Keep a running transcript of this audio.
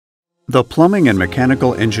The plumbing and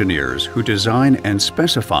mechanical engineers who design and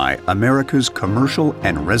specify America's commercial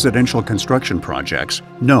and residential construction projects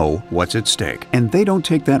know what's at stake, and they don't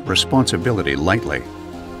take that responsibility lightly.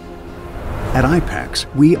 At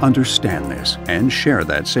IPEX, we understand this and share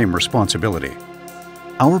that same responsibility.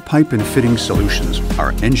 Our pipe and fitting solutions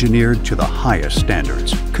are engineered to the highest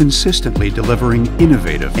standards, consistently delivering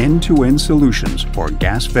innovative end-to-end solutions for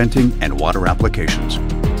gas venting and water applications.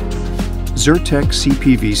 Zertec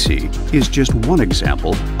CPVC is just one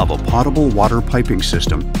example of a potable water piping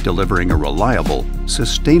system delivering a reliable,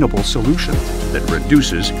 sustainable solution that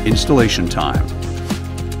reduces installation time.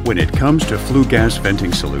 When it comes to flue gas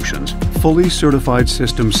venting solutions, fully certified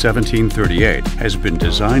System 1738 has been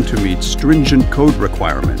designed to meet stringent code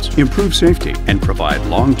requirements, improve safety, and provide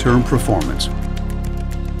long-term performance.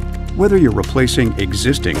 Whether you're replacing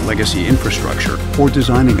existing legacy infrastructure or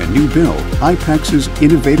designing a new build, IPEX's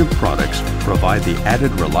innovative products provide the added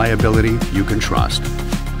reliability you can trust.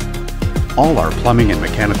 All our plumbing and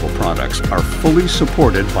mechanical products are fully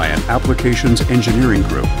supported by an applications engineering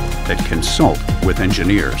group that consult with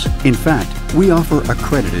engineers. In fact, we offer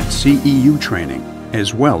accredited CEU training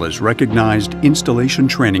as well as recognized installation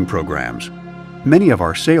training programs. Many of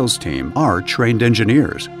our sales team are trained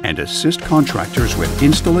engineers and assist contractors with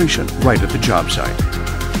installation right at the job site.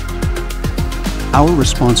 Our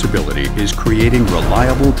responsibility is creating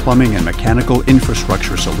reliable plumbing and mechanical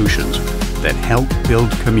infrastructure solutions that help build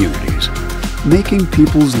communities, making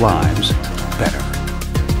people's lives better.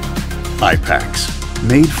 IPEX,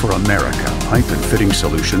 made for America pipe and fitting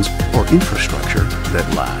solutions for infrastructure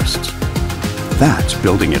that lasts. That's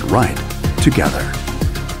building it right together.